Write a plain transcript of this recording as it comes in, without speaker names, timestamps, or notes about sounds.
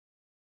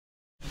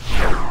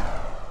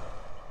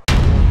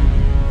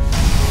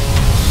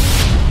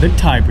the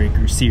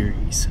Tiebreaker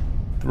Series.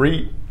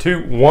 3,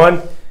 2,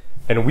 1,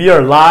 and we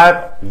are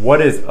live.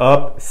 What is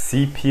up,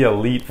 CP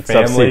Elite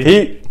family? What's up,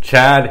 CP?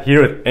 Chad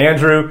here with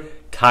Andrew,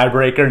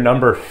 tiebreaker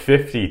number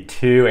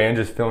 52.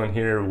 Andrew's filling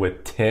here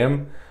with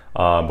Tim,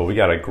 but we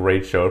got a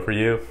great show for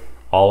you,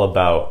 all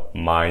about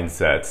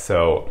mindsets.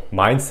 So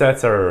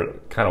mindsets are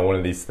kind of one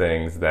of these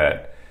things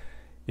that,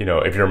 you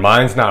know, if your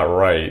mind's not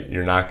right,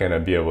 you're not going to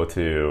be able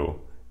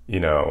to, you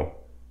know,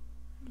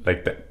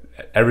 like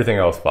everything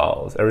else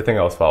follows. Everything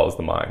else follows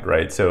the mind,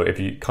 right? So if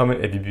you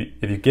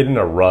get in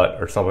a rut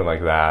or something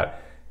like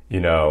that, you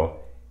know,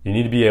 you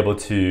need to be able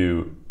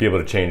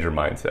to change your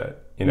mindset.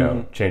 You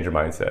know, change your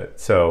mindset.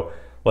 So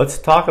let's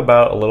talk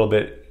about a little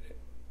bit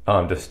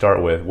to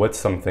start with. What's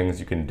some things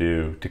you can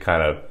do to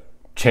kind of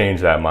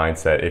change that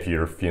mindset if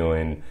you're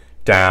feeling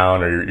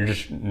down or you're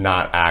just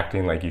not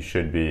acting like you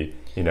should be,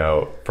 you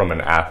know, from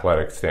an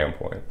athletic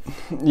standpoint?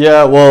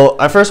 Yeah, well,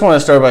 I first want to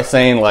start by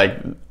saying, like,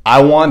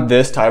 I want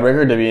this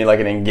tiebreaker to be like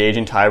an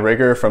engaging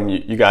tiebreaker from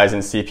you guys in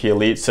CP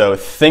Elite. So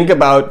think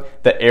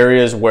about the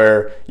areas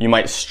where you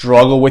might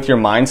struggle with your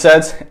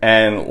mindsets,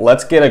 and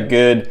let's get a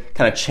good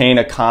kind of chain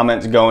of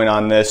comments going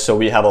on this so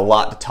we have a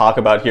lot to talk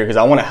about here, because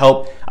I want to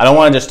help. I don't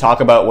want to just talk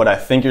about what I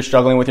think you're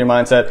struggling with your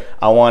mindset.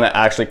 I want to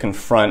actually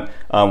confront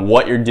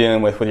what you're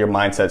dealing with your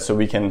mindset, so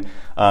we can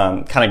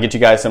kind of get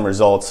you guys some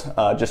results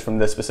just from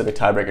this specific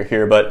tiebreaker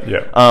here. But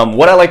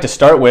what I like to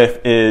start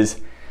with is,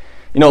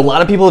 you know, a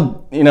lot of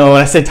people, you know,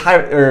 when I say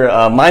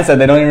mindset,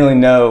 they don't even really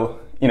know,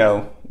 you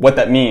know, what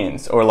that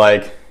means, or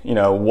like, you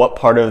know, what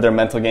part of their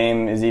mental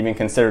game is even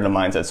considered a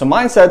mindset. So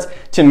mindsets,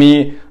 to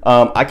me,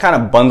 I kind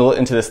of bundle it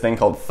into this thing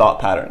called thought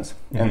patterns.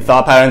 And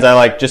thought patterns, I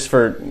like, just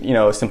for, you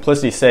know,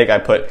 simplicity's sake, I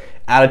put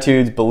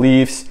attitudes,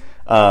 beliefs,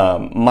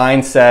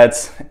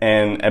 mindsets,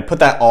 and put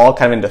that all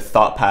kind of into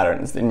thought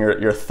patterns. And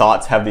your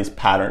thoughts have these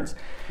patterns.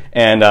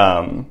 And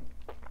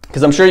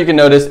because I'm sure you can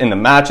notice in the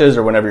matches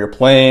or whenever you're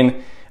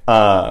playing,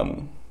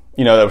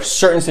 you know, a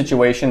certain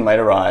situation might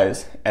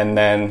arise, and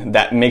then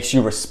that makes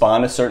you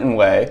respond a certain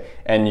way,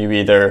 and you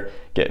either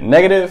get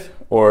negative,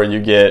 or you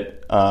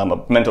get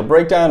a mental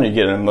breakdown, or you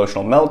get an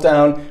emotional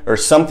meltdown, or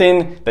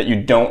something that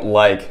you don't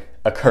like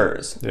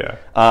occurs. Yeah.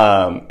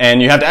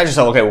 And you have to ask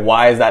yourself, okay,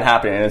 why is that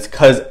happening? And it's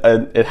because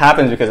it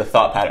happens because of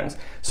thought patterns.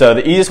 So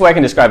the easiest way I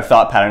can describe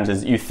thought patterns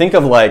is you think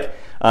of like,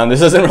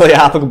 this isn't really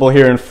applicable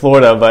here in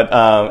Florida, but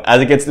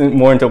as it gets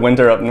more into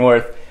winter up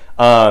north,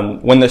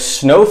 when the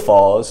snow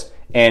falls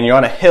and you're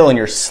on a hill and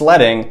you're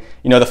sledding,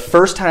 you know, the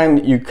first time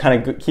you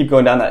kind of keep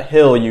going down that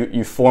hill,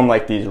 you form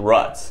like these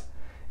ruts.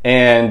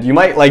 And you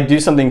might like do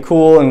something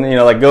cool and, you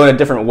know, like go in a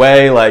different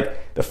way,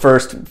 like the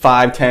first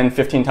 5, 10,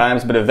 15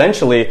 times, but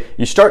eventually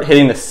you start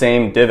hitting the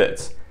same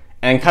divots.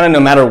 And kind of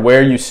no matter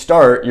where you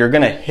start, you're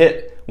going to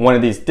hit one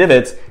of these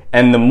divots,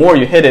 and the more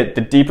you hit it,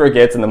 the deeper it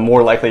gets and the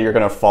more likely you're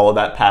going to follow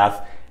that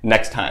path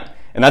next time.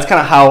 And that's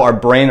kind of how our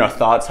brain, our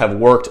thoughts have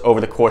worked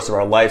over the course of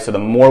our life. So the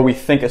more we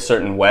think a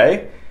certain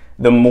way,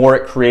 the more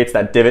it creates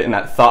that divot in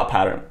that thought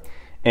pattern.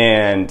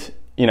 And,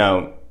 you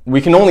know, we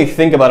can only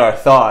think about our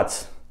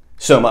thoughts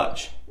so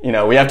much. You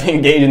know, we have to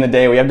engage in the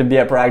day, we have to be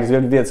at practice, we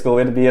have to be at school,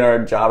 we have to be at our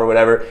job or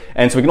whatever.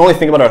 And so we can only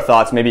think about our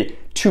thoughts maybe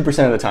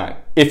 2% of the time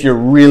if you're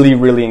really,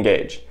 really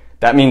engaged.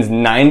 That means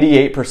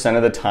 98%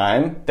 of the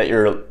time that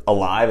you're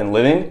alive and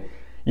living,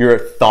 your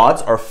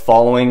thoughts are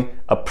following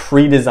a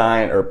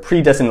pre-designed or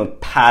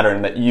predestined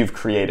pattern that you've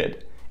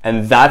created.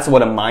 And that's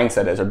what a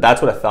mindset is, or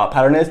that's what a thought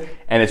pattern is.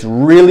 And it's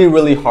really,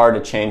 really hard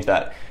to change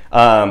that.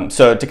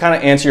 So to kind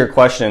of answer your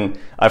question,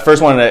 I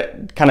first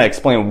wanted to kind of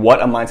explain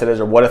what a mindset is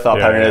or what a thought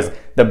pattern is.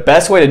 The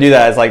best way to do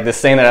that is like this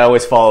saying that I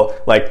always follow,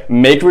 like,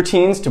 make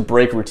routines to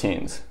break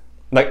routines.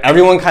 Like,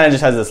 everyone kind of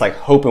just has this like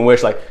hope and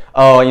wish, like,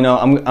 oh, you know,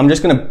 I'm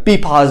just going to be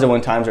positive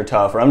when times are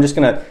tough, or I'm just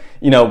going to,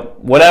 you know,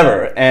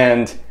 whatever.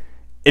 And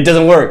it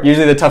doesn't work.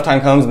 Usually the tough time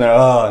comes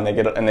and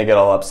they get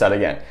all upset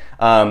again.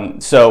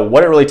 So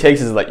what it really takes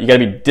is, like, you got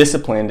to be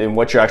disciplined in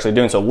what you're actually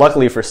doing. So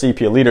luckily for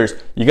CP leaders,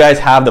 you guys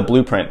have the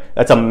blueprint.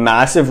 That's a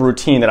massive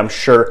routine that I'm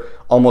sure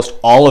almost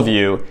all of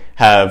you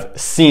have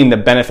seen the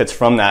benefits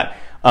from that.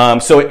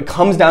 So it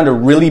comes down to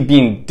really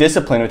being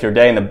disciplined with your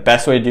day, and the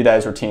best way to do that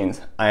is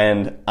routines.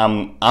 And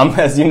I'm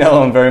as you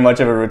know, I'm very much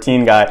of a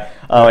routine guy.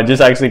 I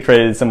just actually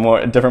created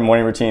a different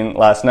morning routine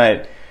last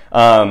night.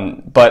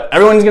 But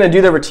everyone's going to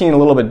do their routine a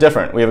little bit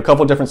different. We have a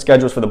couple different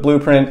schedules for the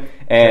blueprint,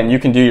 and you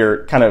can do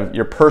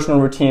your personal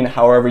routine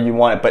however you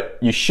want it, but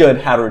you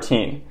should have a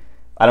routine.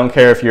 I don't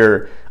care if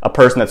you're a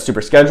person that's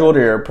super scheduled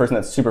or you're a person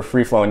that's super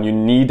free flowing. You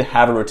need to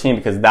have a routine,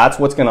 because that's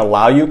what's going to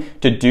allow you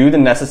to do the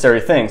necessary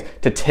things,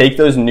 to take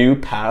those new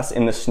paths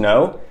in the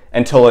snow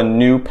until a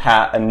new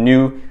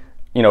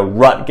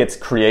rut gets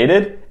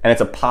created, and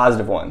it's a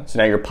positive one. So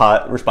now you're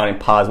responding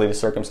positively to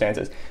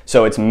circumstances.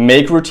 So it's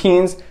make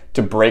routines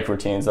to break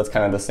routines. That's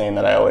kind of the saying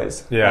that I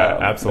always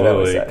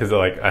absolutely, because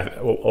like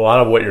a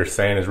lot of what you're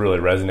saying is really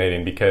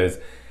resonating, because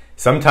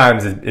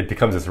sometimes it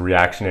becomes this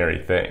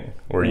reactionary thing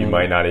where you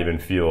might not even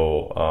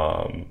feel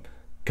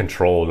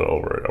controlled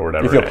over it or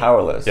whatever. You feel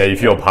powerless. Yeah, you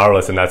feel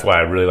powerless, and that's why I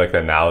really like the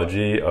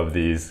analogy of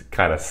these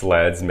kind of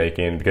sleds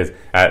making, because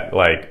at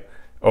like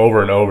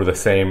over and over the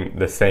same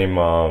same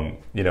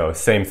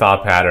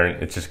thought pattern,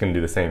 it's just going to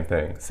do the same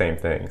thing.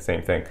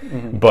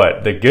 Mm-hmm.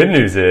 But the good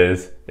news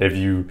is, if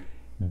you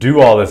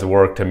do all this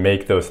work to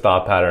make those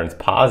thought patterns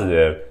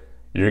positive,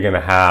 you're going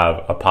to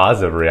have a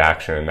positive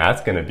reaction, and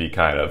that's going to be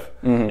kind of,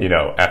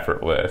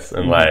 effortless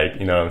and like,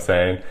 you know what I'm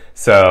saying?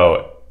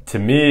 So to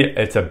me,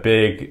 it's a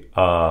big,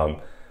 I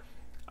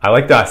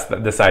like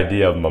this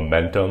idea of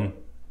momentum.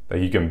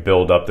 Like, you can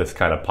build up this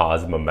kind of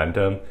positive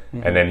momentum,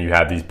 and then you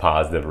have these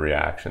positive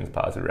reactions,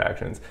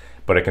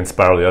 but it can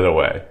spiral the other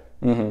way,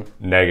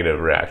 negative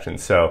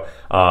reactions. So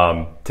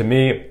to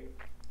me,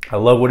 I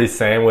love what he's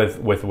saying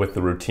with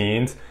the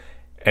routines.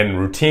 And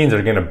routines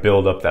are going to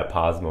build up that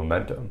positive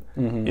momentum.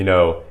 You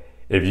know,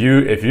 if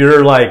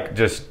you're like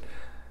just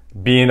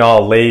being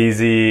all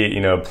lazy,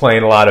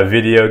 playing a lot of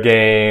video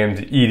games,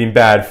 eating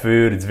bad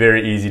food, it's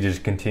very easy to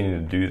just continue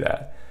to do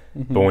that.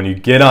 But when you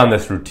get on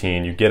this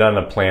routine, you get on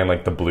a plan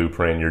like the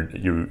blueprint,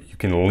 you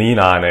can lean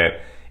on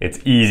it. It's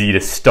easy to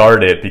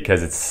start it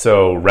because it's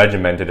so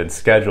regimented and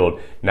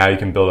scheduled. Now you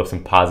can build up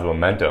some positive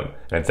momentum,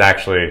 and it's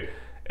actually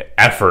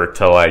effort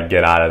to like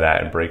get out of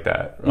that and break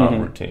that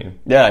routine.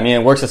 Yeah, I mean,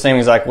 it works the same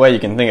exact way. You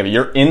can think of it.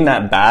 You're in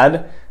that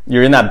bad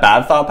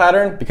thought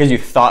pattern because you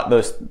thought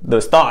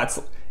those thoughts,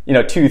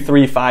 2,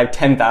 3, 5,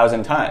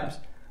 10,000 times.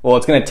 Well,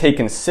 it's going to take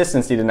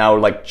consistency to now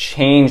like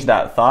change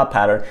that thought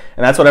pattern,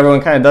 and that's what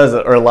everyone kind of does,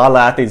 or a lot of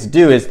athletes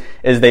do, is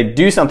they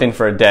do something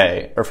for a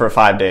day or for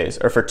 5 days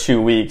or for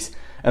 2 weeks,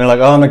 and they're like,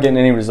 oh, I'm not getting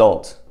any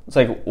results. It's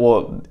like,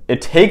 well,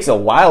 it takes a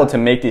while to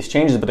make these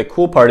changes, but the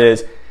cool part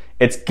is,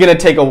 it's going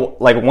to take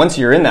once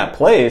you're in that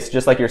place,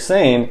 just like you're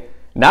saying,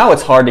 now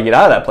it's hard to get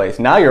out of that place.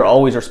 Now you're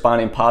always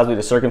responding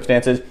positively to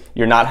circumstances.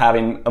 You're not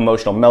having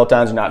emotional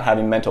meltdowns. You're not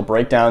having mental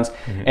breakdowns.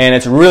 And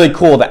it's really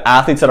cool. The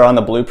athletes that are on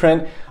the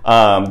blueprint,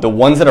 the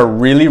ones that are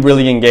really,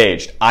 really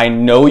engaged, I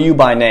know you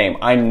by name.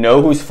 I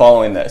know who's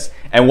following this.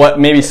 And what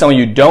maybe some of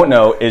you don't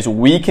know is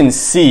we can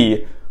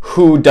see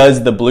who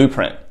does the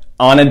blueprint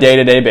on a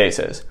day-to-day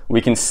basis.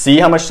 We can see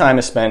how much time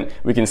is spent.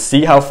 We can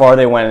see how far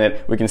they went in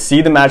it. We can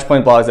see the match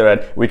point blogs they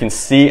read. We can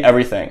see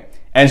everything.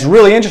 And it's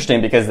really interesting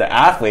because the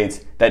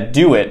athletes that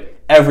do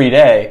it every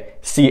day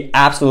see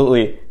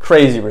absolutely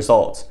crazy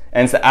results.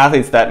 And it's the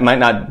athletes that might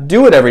not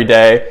do it every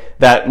day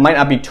that might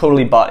not be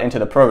totally bought into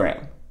the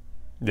program.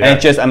 Yeah. And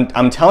it just,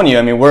 I'm telling you,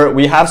 I mean,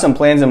 we have some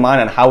plans in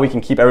mind on how we can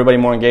keep everybody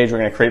more engaged. We're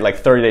going to create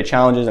like 30-day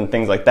challenges and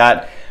things like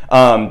that.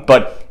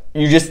 But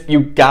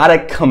you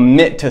gotta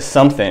commit to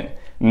something.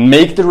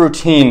 Make the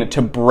routine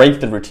to break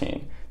the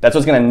routine. That's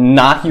what's going to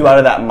knock you out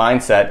of that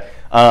mindset.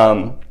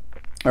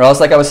 Or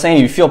else, like I was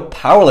saying, you feel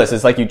powerless.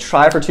 It's like you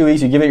try for 2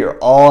 weeks, you give it your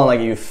all, and like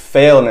you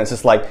fail, and it's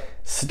just like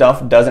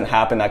stuff doesn't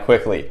happen that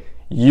quickly.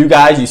 You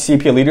guys, you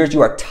CPA leaders,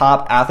 you are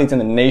top athletes in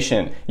the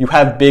nation. You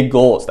have big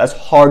goals. That's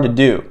hard to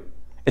do.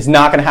 It's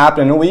not going to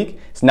happen in a week.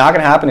 It's not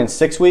going to happen in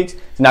 6 weeks.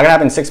 It's not going to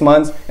happen in 6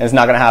 months, and it's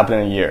not going to happen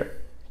in a year.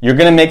 You're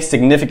going to make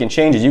significant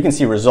changes. You can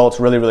see results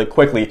really, really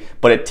quickly,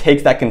 but it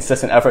takes that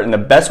consistent effort. And the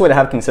best way to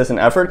have consistent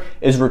effort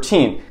is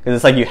routine, because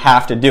it's like you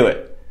have to do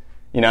it.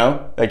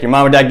 Like your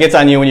mom or dad gets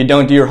on you when you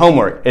don't do your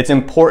homework. It's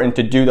important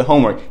to do the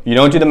homework. If you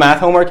don't do the math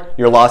homework,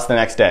 you're lost the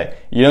next day.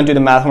 You don't do the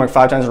math homework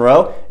 5 times in a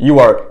row, you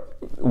are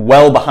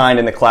well behind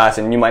in the class,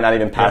 and you might not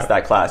even pass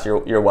that class.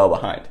 You're well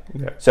behind.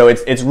 Yeah. So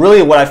it's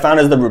really what I found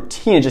is the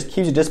routine. It just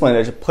keeps you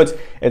disciplined.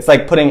 It's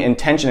like putting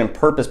intention and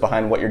purpose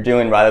behind what you're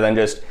doing rather than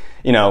just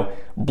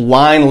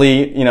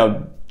blindly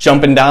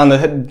jumping down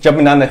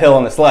the hill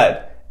on the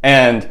sled.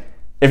 And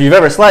if you've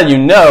ever sled,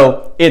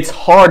 it's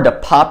hard to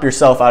pop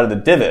yourself out of the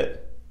divot.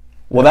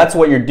 Well, that's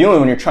what you're doing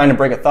when you're trying to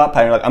break a thought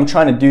pattern. You're like, I'm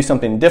trying to do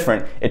something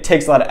different. It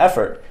takes a lot of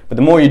effort. But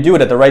the more you do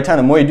it at the right time,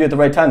 the more you do it at the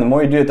right time, the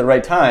more you do it at the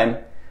right time,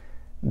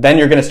 then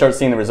you're going to start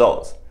seeing the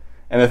results.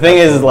 And the thing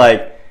is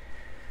like,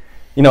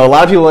 a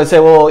lot of people would say,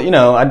 well,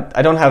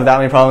 I don't have that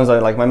many problems.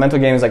 Like my mental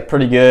game is like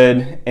pretty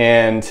good.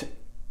 And,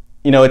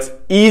 it's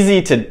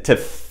easy to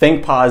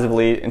think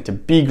positively and to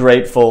be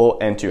grateful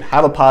and to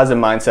have a positive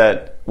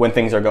mindset when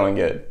things are going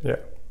good. Yeah.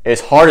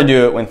 It's hard to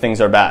do it when things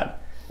are bad.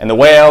 And the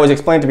way I always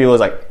explain to people is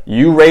like,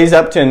 you raise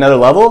up to another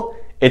level,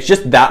 it's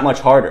just that much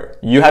harder.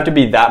 You have to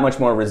be that much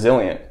more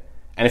resilient.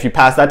 And if you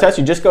pass that test,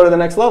 you just go to the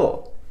next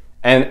level.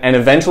 And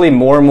eventually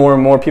more and more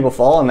and more people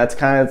fall, and that's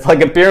kind of, it's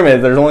like a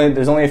pyramid. There's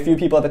only a few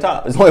people at the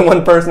top. There's only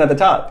one person at the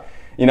top.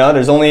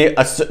 There's only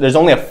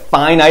a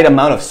finite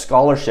amount of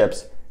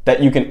scholarships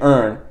that you can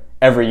earn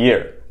every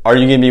year. Are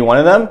you going to be one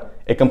of them?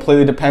 It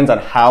completely depends on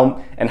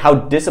how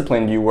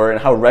disciplined you were and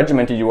how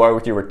regimented you are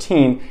with your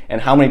routine and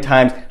how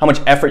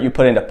much effort you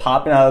put into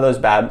popping out of those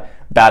bad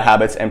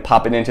habits and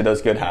popping into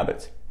those good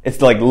habits.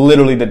 It's like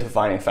literally the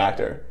defining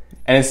factor.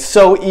 And it's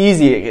so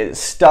easy to get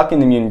stuck in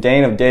the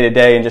mundane of day to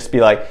day and just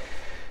be like,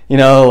 I'm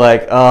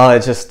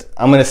going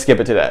to skip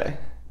it today.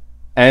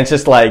 And it's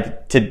just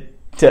like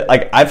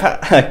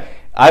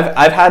I've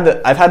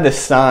had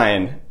this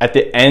sign at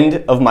the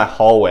end of my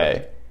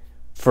hallway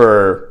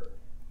for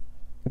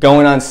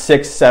going on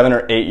 6, 7,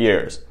 or 8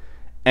 years.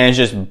 And it's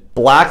just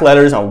black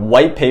letters on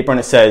white paper, and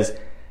it says,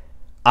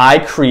 I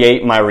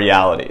create my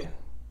reality.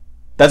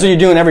 That's what you're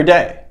doing every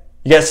day.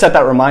 You got to set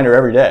that reminder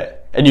every day.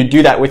 And you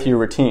do that with your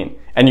routine.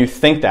 And you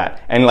think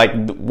that. And like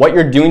what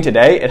you're doing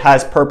today, it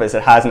has purpose.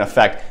 It has an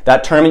effect.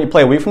 That tournament you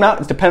play a week from now,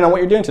 it's dependent on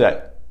what you're doing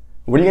today.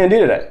 What are you going to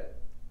do today?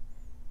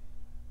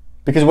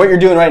 Because what you're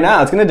doing right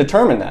now, it's going to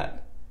determine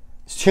that.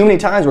 It's too many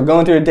times we're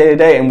going through a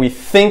day-to-day and we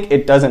think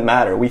it doesn't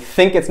matter. We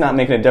think it's not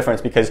making a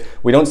difference because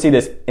we don't see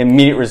this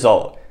immediate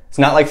result. It's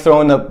not like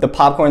throwing the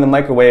popcorn in the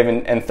microwave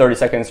and 30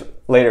 seconds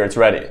later it's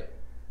ready.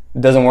 It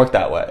doesn't work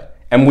that way.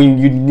 And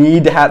you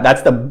need to have,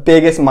 that's the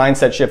biggest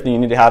mindset shift that you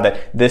need to have,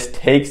 that this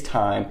takes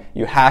time.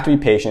 You have to be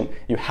patient.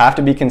 You have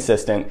to be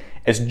consistent.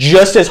 It's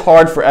just as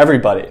hard for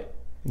everybody.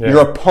 Yeah.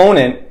 Your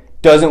opponent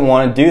doesn't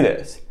want to do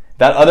this.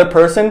 That other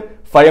person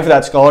fighting for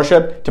that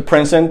scholarship to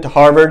Princeton, to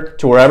Harvard,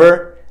 to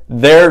wherever,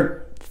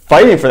 they're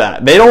fighting for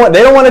that. They don't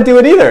want to do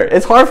it either.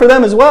 It's hard for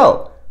them as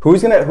well.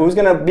 Who's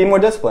gonna be more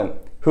disciplined?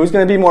 Who's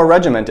gonna be more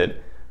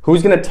regimented?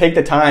 Who's gonna take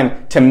the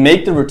time to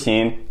make the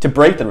routine, to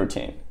break the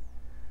routine?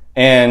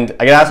 And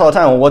I get asked all the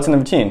time, well, what's in the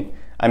routine?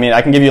 I mean,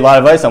 I can give you a lot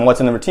of advice on what's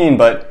in the routine,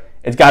 but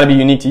it's got to be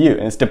unique to you,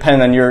 and it's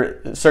dependent on your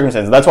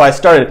circumstances. That's why I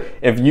started.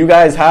 If you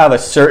guys have a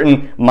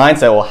certain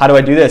mindset, well, how do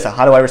I do this?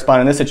 How do I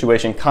respond in this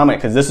situation? Comment,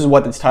 because this is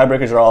what these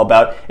tiebreakers are all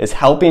about, is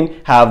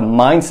helping have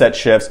mindset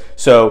shifts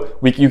so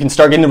you can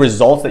start getting the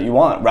results that you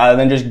want, rather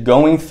than just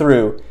going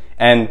through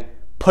and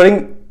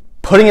putting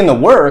in the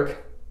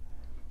work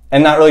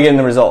and not really getting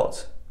the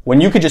results.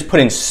 When you could just put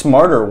in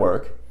smarter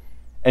work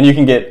and you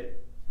can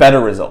get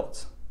better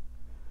results.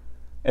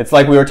 It's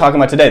like we were talking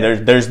about today.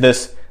 There's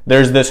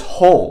this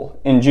hole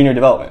in junior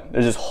development.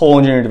 There's this hole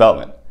in junior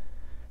development.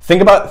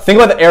 Think about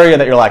the area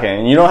that you're lacking in.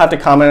 And you don't have to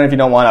comment on it if you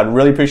don't want. I'd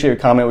really appreciate your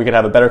comment. We could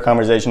have a better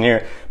conversation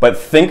here. But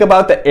think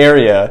about the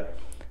area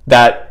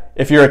that,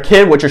 if you're a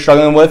kid, what you're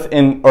struggling with,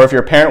 or if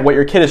you're a parent, what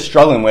your kid is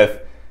struggling with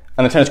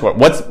on the tennis court.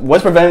 What's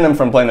preventing them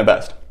from playing their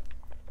best?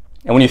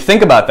 And when you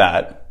think about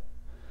that,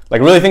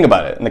 like really think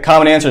about it, and the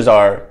common answers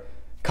are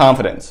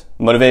confidence,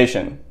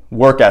 motivation,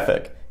 work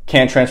ethic,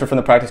 can't transfer from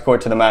the practice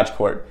court to the match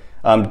court,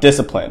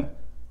 discipline.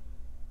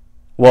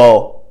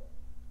 Well,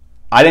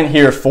 I didn't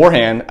hear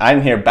forehand, I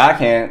didn't hear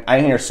backhand, I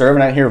didn't hear serve,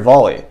 and I didn't hear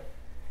volley.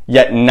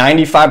 Yet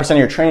 95% of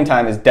your training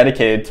time is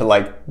dedicated to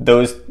like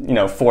those,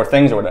 4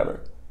 things or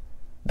whatever.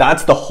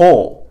 That's the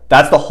hole.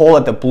 That's the hole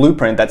that the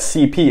blueprint, that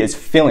CP is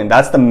filling.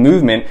 That's the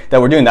movement that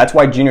we're doing. That's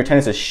why junior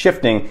tennis is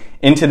shifting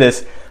into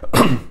this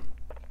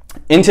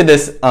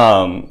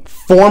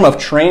form of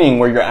training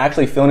where you're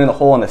actually filling in the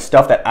hole on the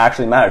stuff that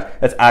actually matters,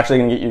 that's actually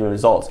going to get you the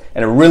results.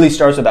 And it really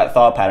starts with that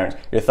thought patterns.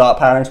 Your thought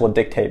patterns will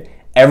dictate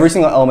every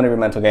single element of your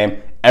mental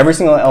game, every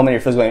single element of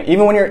your physical game,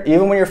 even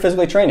when you're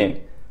physically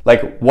training.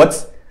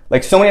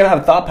 So many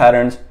have thought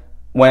patterns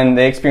when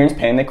they experience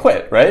pain, they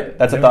quit, right?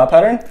 That's a thought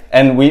pattern.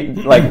 And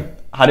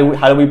how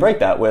do we break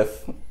that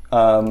with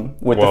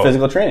the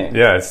physical training?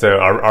 Yeah, so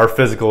our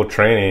physical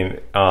training,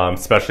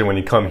 especially when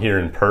you come here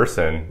in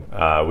person,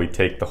 we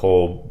take the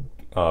whole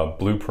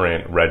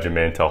blueprint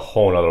regimen to a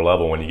whole nother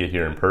level when you get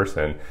here in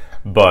person.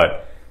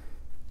 But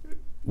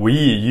we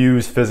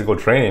use physical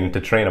training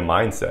to train a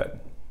mindset.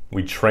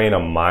 We train a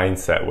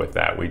mindset with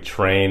that. We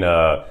train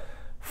a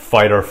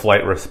fight or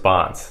flight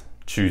response.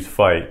 Choose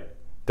fight,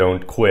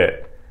 don't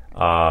quit.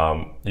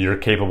 You're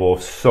capable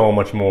of so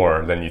much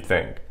more than you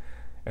think.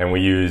 And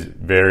we use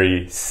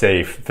very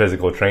safe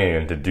physical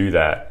training to do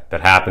that.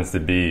 That happens to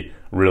be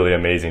really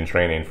amazing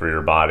training for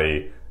your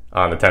body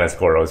on the tennis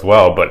court as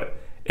well. But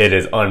it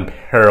is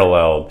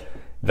unparalleled,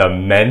 the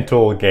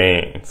mental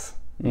gains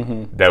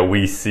that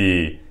we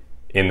see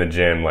in the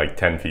gym, like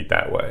 10 feet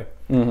that way.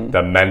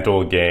 The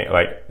mental gain,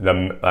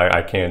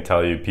 I can't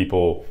tell you,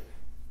 people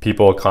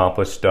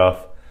accomplish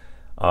stuff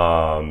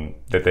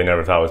that they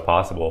never thought was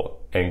possible.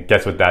 And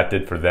guess what that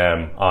did for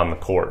them on the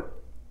court?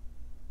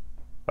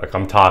 Like,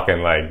 I'm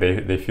talking like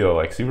they feel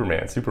like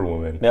Superman,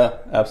 Superwoman. Yeah,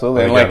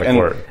 absolutely.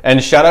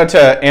 And shout out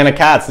to Anna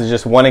Katz is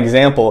just one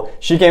example.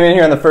 She came in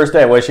here on the first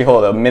day. What did she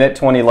hold? A minute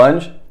 20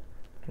 lunge?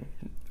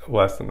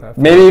 Less than that.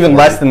 Maybe even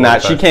less than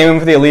that. She came in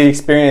for the elite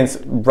experience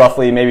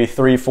roughly maybe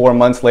 3-4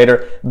 months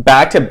later,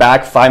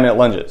 back-to-back 5-minute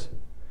lunges.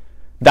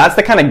 That's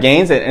the kind of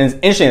gains that, and it's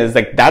interesting, it's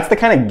like that's the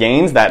kind of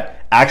gains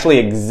that actually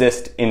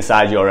exist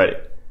inside you already.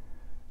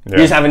 Yeah. You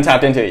just haven't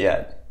tapped into it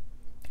yet.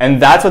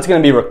 And that's what's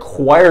going to be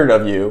required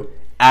of you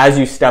as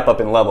you step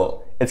up in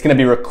level. It's going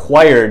to be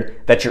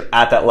required that you're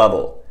at that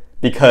level,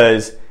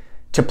 because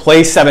to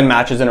play 7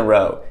 matches in a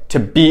row, to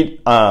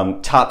beat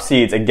top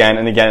seeds again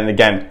and again and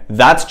again,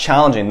 that's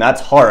challenging, that's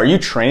hard. Are you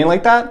training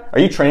like that? Are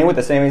you training with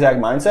the same exact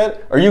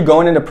mindset? Are you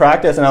going into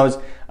practice? And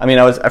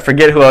I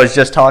forget who I was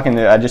just talking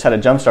to. I just had a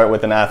jump start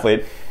with an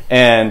athlete,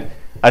 and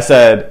I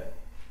said,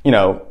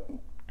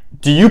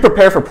 do you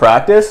prepare for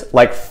practice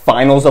like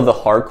finals of the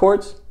hard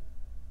courts?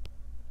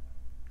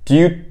 Do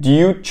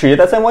you treat it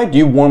that same way? Do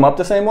you warm up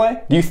the same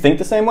way? Do you think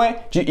the same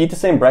way? Do you eat the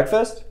same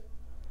breakfast?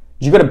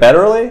 Did you go to bed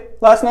early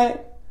last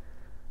night?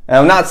 And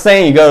I'm not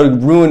saying you go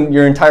ruin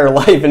your entire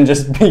life and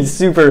just be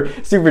super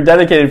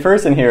dedicated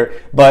person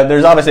here, but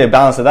there's obviously a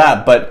balance of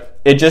that.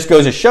 But it just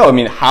goes to show,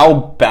 how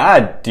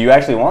bad do you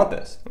actually want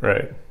this?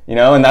 Right.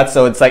 And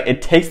so it's like,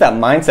 it takes that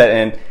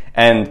mindset,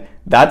 and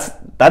that's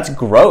that's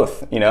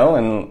growth, you know,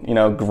 and, you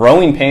know,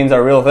 growing pains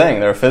are a real thing.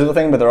 They're a physical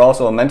thing, but they're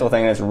also a mental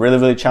thing. And it's really,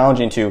 really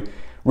challenging to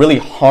really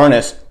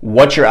harness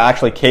what you're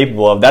actually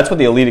capable of. That's what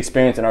the elite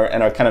experience and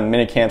our kind of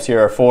mini camps here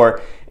are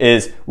for,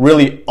 is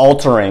really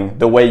altering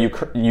the way you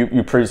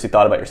previously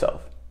thought about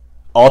yourself.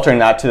 Altering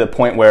that to the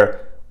point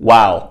where,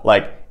 wow,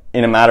 like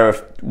in a matter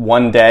of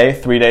 1 day,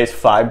 3 days,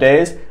 5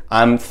 days,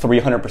 I'm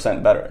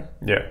 300% better.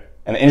 Yeah.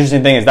 And the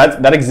interesting thing is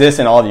that exists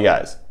in all of you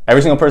guys.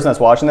 Every single person that's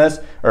watching this,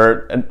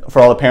 or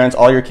for all the parents,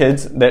 all your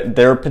kids,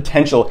 their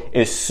potential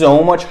is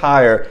so much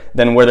higher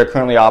than where they're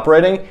currently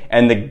operating.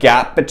 And the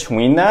gap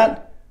between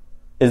that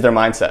is their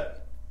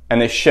mindset.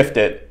 And they shift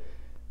it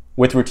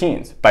with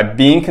routines by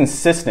being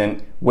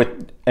consistent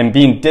with and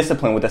being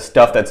disciplined with the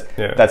stuff that's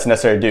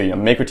necessary to do. You know,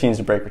 make routines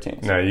to break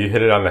routines. No, you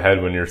hit it on the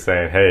head when you're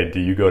saying, hey, do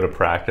you go to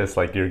practice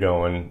like you're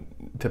going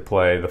to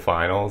play the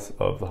finals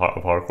of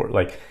hardcore?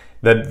 Like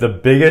the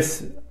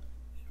biggest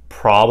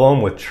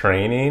problem with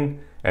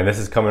training, and this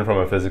is coming from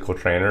a physical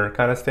trainer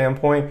kind of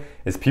standpoint,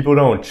 is people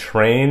don't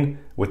train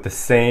with the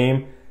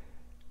same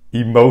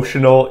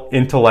emotional,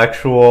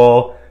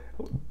 intellectual,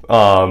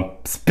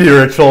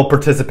 spiritual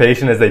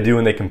participation as they do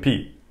when they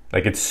compete.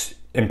 Like, it's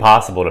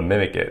impossible to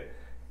mimic it,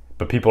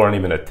 but people aren't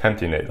even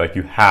attempting it. Like,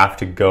 you have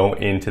to go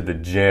into the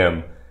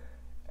gym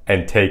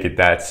and take it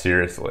that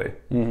seriously.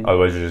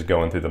 Otherwise you're just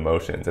going through the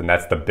motions, and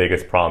that's the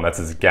biggest problem. That's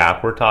this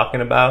gap we're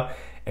talking about.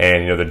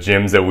 And, you know, the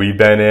gyms that we've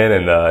been in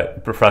and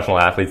the professional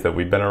athletes that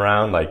we've been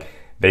around, like,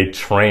 they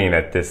train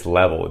at this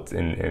level.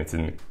 It's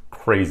a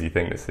crazy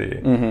thing to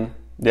see.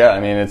 Yeah, I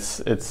mean, it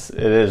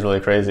is really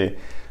crazy.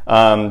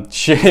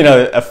 You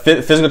know,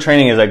 physical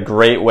training is a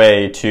great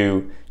way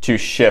to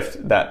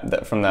shift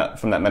that from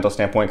that mental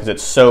standpoint, because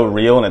it's so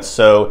real and it's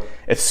so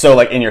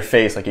like in your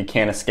face, like you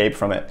can't escape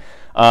from it.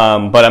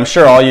 But I'm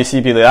sure all you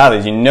CP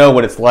athletes, you know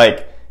what it's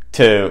like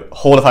to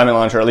hold a 5-minute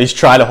lunge, or at least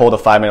try to hold a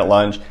 5-minute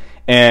lunge.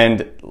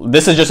 And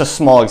this is just a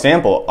small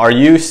example. Are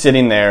you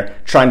sitting there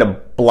trying to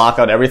block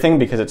out everything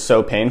because it's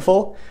so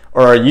painful?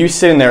 Or are you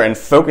sitting there and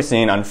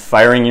focusing on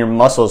firing your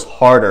muscles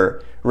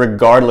harder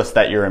regardless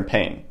that you're in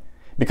pain?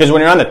 Because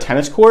when you're on the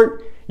tennis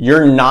court,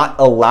 you're not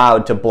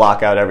allowed to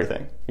block out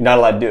everything. You're not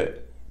allowed to do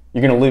it.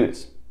 You're going to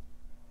lose.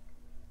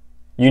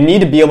 You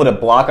need to be able to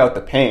block out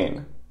the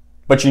pain,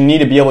 but you need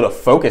to be able to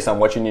focus on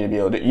what you need to be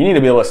able to do. You need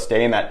to be able to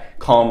stay in that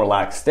calm,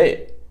 relaxed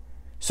state.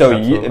 So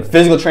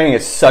physical training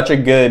is such a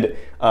good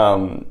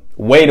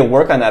way to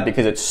work on that,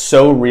 because it's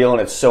so real and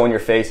it's so in your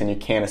face and you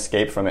can't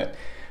escape from it.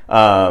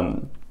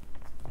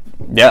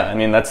 Yeah, I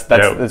mean, that's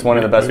one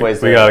of the best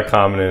ways. We got a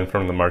comment in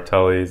from the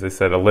Martellis. They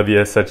said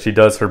Olivia said she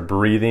does her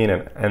breathing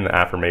and the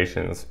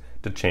affirmations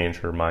to change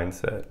her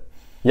mindset.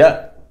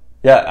 Yeah,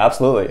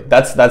 absolutely.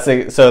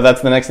 So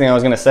that's the next thing I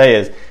was going to say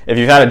is, if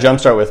you've had a jump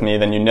start with me,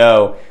 then you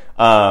know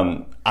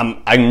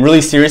I'm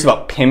really serious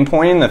about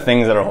pinpointing the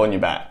things that are holding you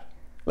back.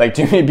 Like,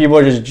 too many people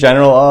are just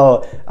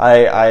general,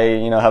 I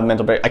you know, have a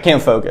mental break. I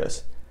can't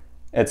focus.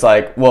 It's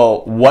like,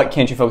 well, what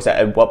can't you focus at?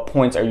 At what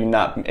points are you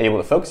not able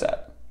to focus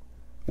at?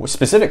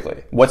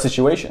 Specifically, what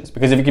situations?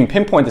 Because if you can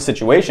pinpoint the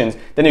situations,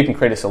 then you can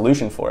create a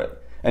solution for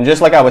it. And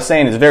just like I was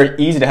saying, it's very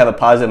easy to have a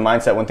positive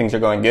mindset when things are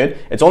going good.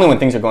 It's only when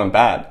things are going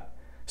bad.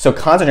 So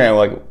concentrating on,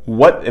 like,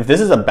 what if this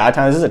is a bad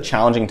time, this is a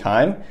challenging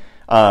time,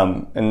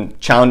 and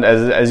challenge,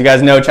 as you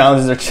guys know,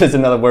 challenges are just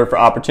another word for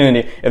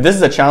opportunity. If this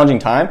is a challenging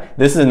time,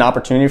 this is an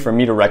opportunity for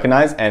me to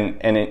recognize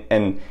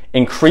and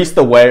increase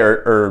the way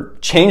or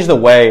change the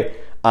way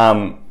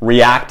I'm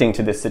reacting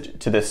to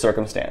this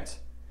circumstance.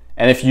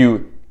 And if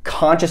you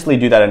consciously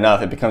do that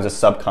enough, it becomes a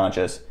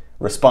subconscious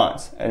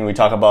response. And we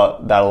talk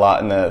about that a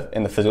lot in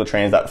the physical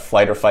training, that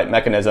flight or fight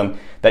mechanism,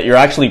 that you're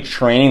actually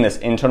training this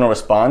internal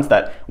response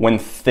that when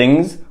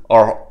things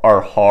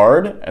are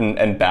hard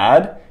and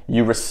bad,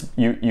 you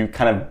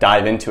kind of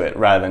dive into it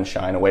rather than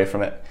shine away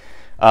from it.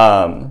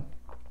 And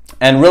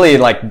really,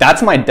 like,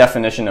 that's my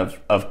definition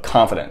of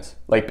confidence.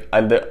 Like,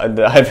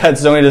 I've had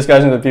so many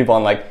discussions with people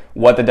on, like,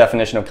 what the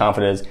definition of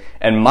confidence is.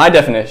 And my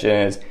definition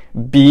is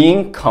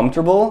being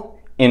comfortable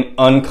in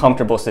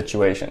uncomfortable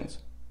situations.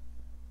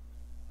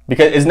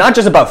 Because it's not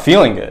just about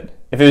feeling good.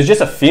 If it was just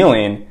a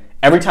feeling,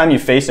 every time you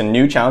face a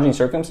new challenging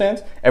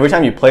circumstance, every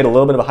time you played a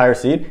little bit of a higher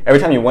seed,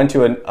 every time you went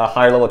to a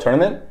higher level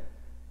tournament,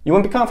 you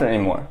wouldn't be confident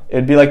anymore.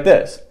 It'd be like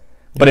this.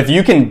 But if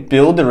you can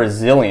build the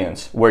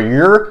resilience where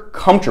you're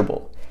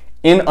comfortable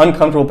in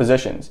uncomfortable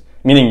positions,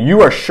 meaning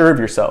you are sure of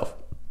yourself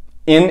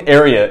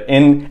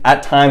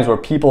at times where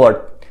people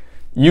are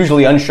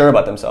usually unsure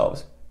about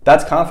themselves,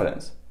 that's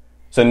confidence.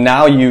 So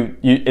now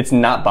it's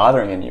not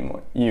bothering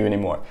you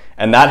anymore.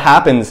 And that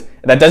happens,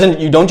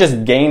 you don't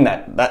just gain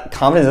that. That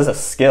confidence is a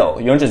skill.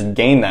 You don't just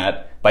gain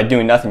that by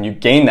doing nothing. You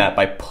gain that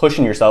by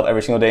pushing yourself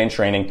every single day in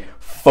training,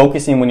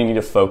 focusing when you need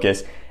to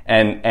focus,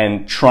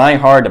 and trying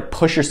hard to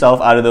push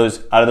yourself out of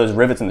those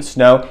rivets in the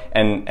snow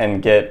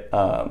and get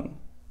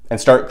and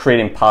start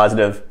creating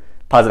positive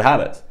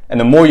habits. And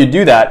the more you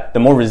do that, the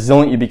more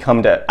resilient you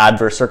become to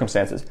adverse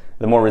circumstances.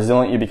 The more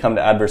resilient you become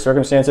to adverse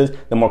circumstances,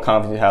 the more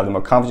confidence you have. The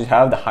more confidence you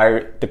have,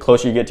 the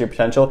closer you get to your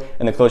potential.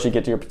 And the closer you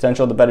get to your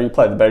potential, the better you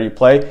play. The better you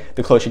play,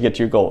 the closer you get to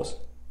your goals.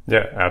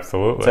 Yeah,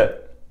 absolutely. That's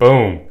it.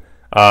 Boom.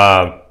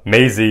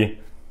 Maisie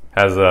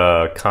has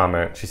a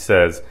comment. She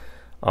says,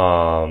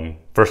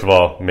 first of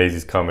all,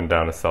 Maisie's coming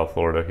down to South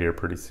Florida here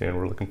pretty soon.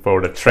 We're looking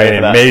forward to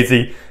training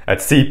Maisie at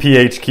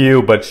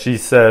CPHQ. But she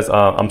says,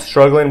 I'm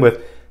struggling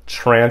with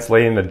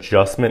translating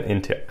adjustment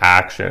into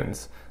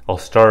actions. I'll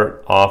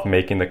start off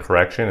making the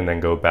correction and then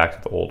go back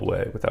to the old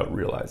way without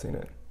realizing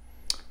it.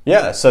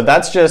 Yeah, so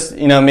that's just,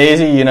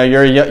 Maisie,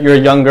 you're a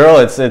young girl.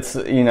 It takes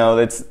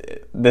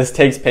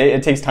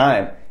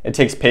time. It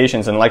takes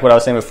patience, and like what I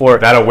was saying before,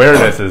 that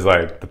awareness is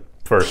like the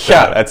first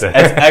step. That's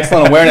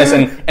excellent awareness,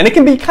 and it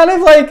can be kind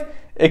of like,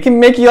 it can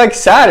make you like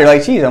sad. You're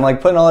like, geez, I'm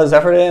like putting all this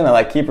effort in, and I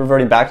like keep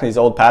reverting back to these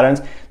old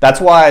patterns. That's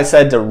why I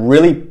said to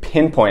really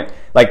pinpoint,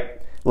 like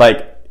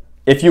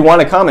if you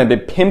want to comment,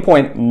 but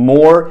pinpoint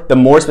the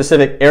more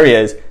specific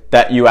areas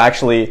that you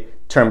actually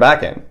turn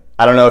back in.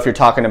 I don't know if you're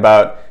talking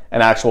about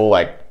an actual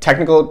like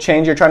technical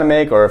change you're trying to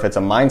make, or if it's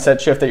a mindset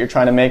shift that you're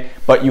trying to make,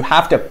 but you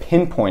have to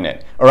pinpoint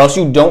it, or else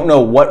you don't know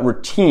what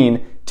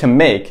routine to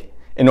make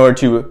in order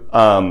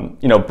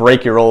to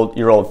break your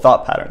old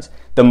thought patterns.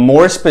 The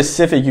more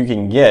specific you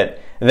can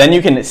get, then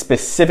you can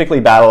specifically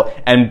battle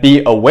and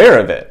be aware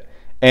of it.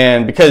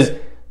 And because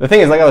the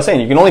thing is, like I was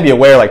saying, you can only be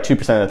aware like 2%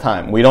 of the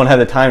time. We don't have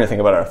the time to think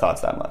about our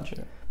thoughts that much.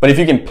 But if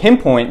you can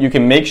pinpoint, you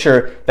can make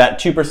sure that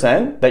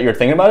 2% that you're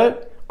thinking about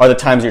it are the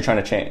times you're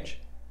trying to change.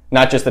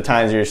 Not just the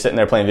times you're sitting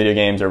there playing video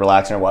games or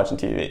relaxing or watching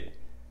TV.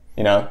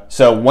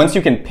 So once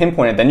you can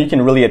pinpoint it, then you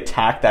can really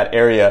attack that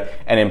area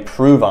and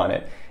improve on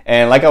it.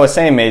 And like I was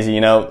saying,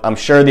 Maisie, I'm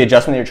sure the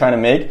adjustment that you're trying to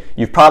make,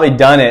 you've probably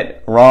done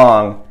it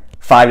wrong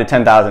 5,000 to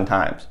 10,000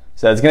 times.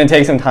 So it's going to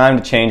take some time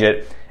to change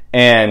it.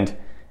 And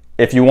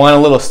if you want a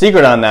little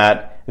secret on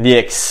that, the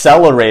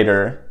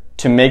accelerator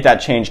to make that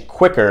change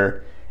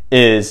quicker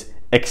is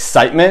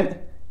excitement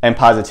and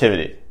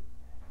positivity.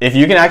 If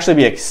you can actually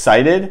be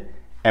excited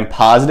and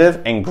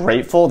positive and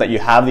grateful that you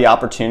have the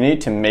opportunity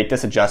to make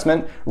this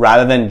adjustment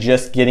rather than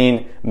just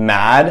getting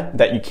mad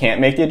that you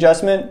can't make the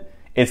adjustment,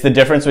 it's the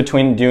difference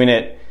between doing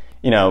it,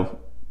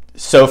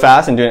 so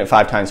fast and doing it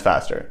 5 times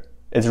faster.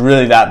 It's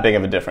really that big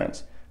of a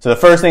difference. So the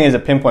first thing is a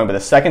pinpoint, but the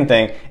second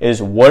thing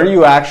is, what are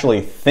you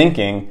actually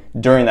thinking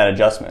during that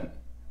adjustment?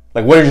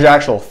 Like, what is your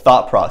actual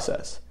thought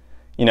process?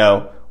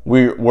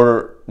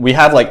 We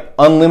have like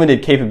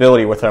unlimited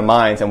capability with our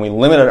minds, and we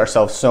limit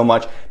ourselves so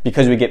much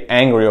because we get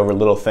angry over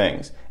little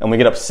things, and we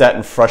get upset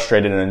and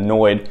frustrated and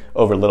annoyed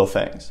over little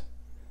things.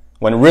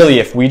 When really,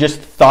 if we just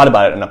thought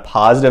about it in a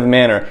positive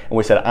manner and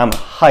we said, I'm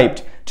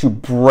hyped to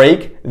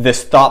break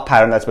this thought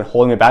pattern that's been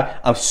holding me back.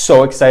 I'm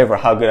so excited for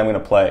how good I'm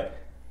going to play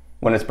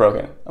when it's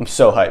broken. I'm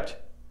so hyped.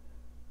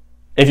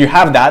 If you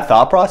have that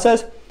thought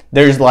process,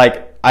 there's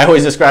like, I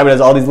always describe it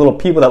as all these little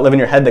people that live in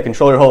your head that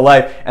control your whole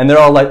life, and they're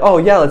all like, oh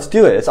yeah, let's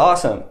do it. It's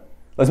awesome.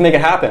 Let's make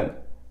it happen.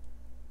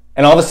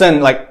 And all of a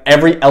sudden, like,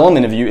 every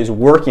element of you is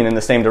working in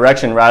the same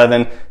direction, rather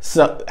than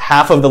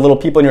half of the little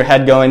people in your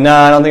head going,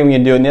 nah, I don't think we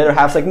can do it. And the other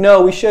half's like,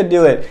 no, we should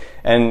do it.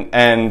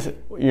 And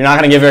you're not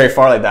going to get very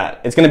far like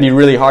that. It's going to be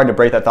really hard to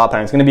break that thought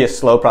pattern. It's going to be a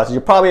slow process.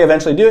 You'll probably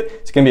eventually do it.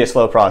 It's going to be a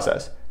slow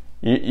process.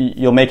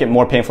 You'll make it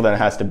more painful than it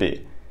has to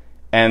be.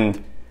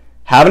 And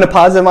having a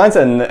positive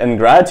mindset and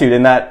gratitude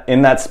in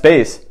that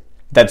space,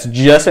 that's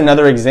just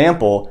another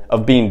example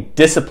of being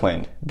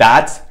disciplined.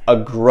 That's a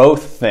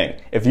growth thing.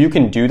 If you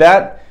can do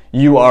that,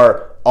 you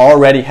are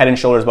already head and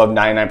shoulders above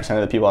 99%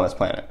 of the people on this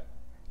planet.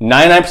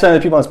 99% of the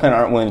people on this planet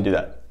aren't willing to do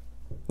that.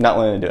 Not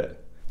willing to do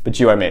it. But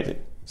you are amazing.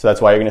 So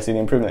that's why you're going to see the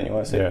improvement that you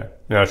want to see. Yeah.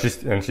 No,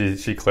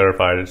 she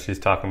clarified it. She's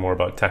talking more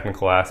about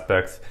technical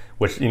aspects,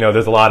 which,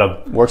 there's a lot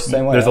of works the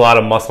same way. There's a lot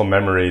of muscle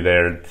memory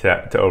there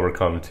to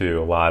overcome too.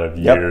 A lot of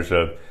years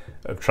of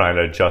trying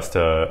to adjust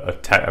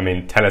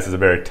tennis is a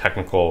very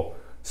technical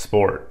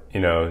sport.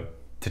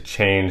 To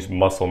change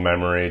muscle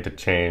memory, to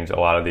change a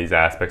lot of these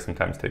aspects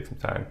sometimes takes some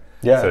time.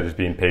 Yeah. So just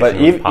being patient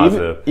and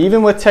positive.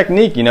 Even with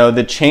technique,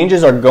 the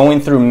changes are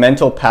going through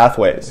mental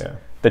pathways. Yeah.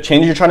 The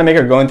changes you're trying to make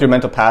are going through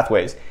mental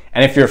pathways.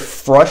 And if you're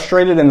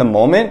frustrated in the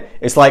moment,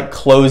 it's like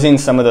closing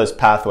some of those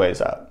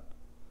pathways out.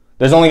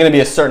 There's only going to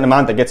be a certain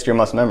amount that gets to your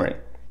muscle memory.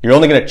 You're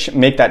only going to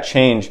make that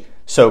change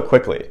so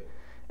quickly.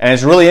 And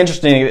it's really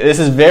interesting.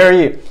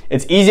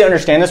 It's easy to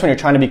understand this when you're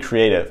trying to be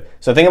creative.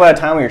 So think about a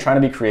time when you're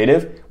trying to be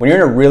creative. When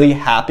you're in a really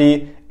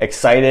happy,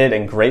 excited,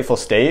 and grateful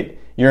state,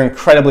 you're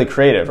incredibly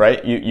creative,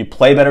 right? You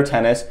play better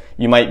tennis.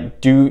 You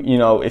might do,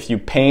 if you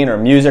paint or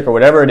music or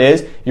whatever it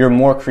is, you're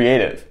more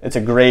creative. It's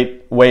a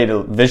great way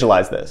to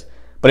visualize this.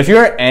 But if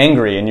you're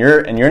angry and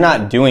you're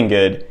not doing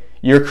good,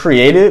 your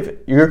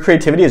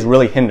creativity is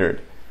really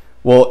hindered.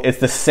 Well, it's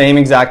the same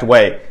exact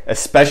way,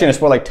 especially in a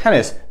sport like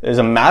tennis. There's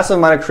a massive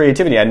amount of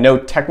creativity. I know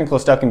technical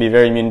stuff can be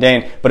very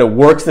mundane, but it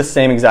works the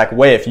same exact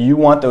way. If you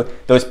want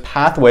those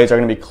pathways are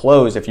going to be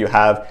closed if you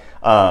have,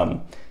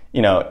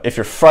 if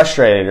you're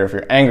frustrated or if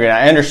you're angry. And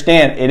I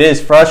understand it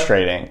is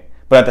frustrating,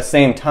 but at the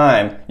same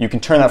time, you can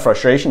turn that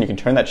frustration, you can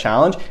turn that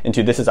challenge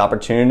into this is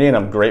opportunity, and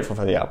I'm grateful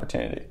for the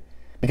opportunity.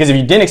 Because if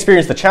you didn't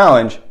experience the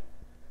challenge,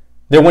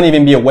 there wouldn't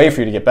even be a way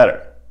for you to get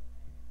better.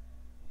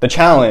 The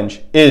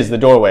challenge is the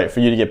doorway for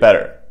you to get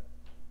better.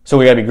 So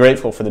we gotta be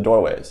grateful for the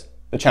doorways.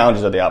 The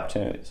challenges are the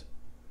opportunities.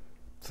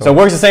 So it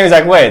works the same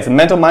exact way. It's a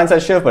mental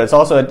mindset shift, but it's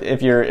also,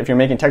 if you're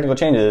making technical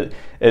changes,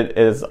 it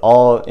is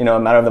all, a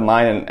matter of the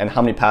mind and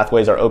how many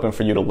pathways are open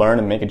for you to learn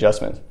and make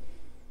adjustments.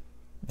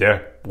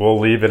 Yeah, we'll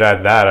leave it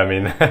at that. I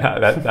mean,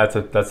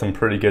 that's some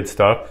pretty good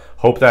stuff.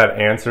 Hope that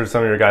answers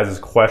some of your guys'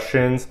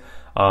 questions.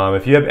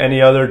 If you have any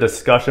other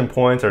discussion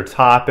points or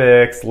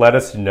topics, let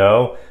us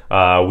know.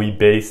 We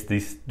base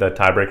the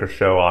Tiebreaker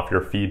show off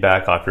your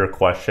feedback, off your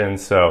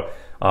questions. So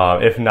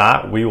if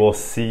not, we will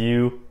see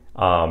you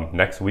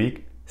next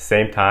week.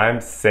 Same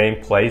time,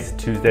 same place,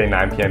 Tuesday,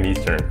 9 p.m.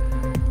 Eastern.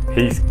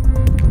 Peace.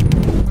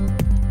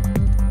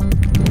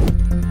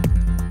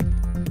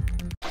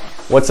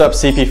 What's up,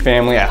 CP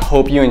family? I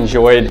hope you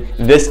enjoyed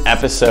this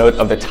episode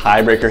of the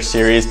Tiebreaker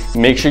series.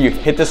 Make sure you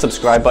hit the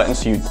subscribe button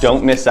so you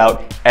don't miss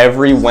out.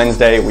 Every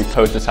Wednesday we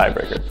post a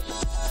tiebreaker.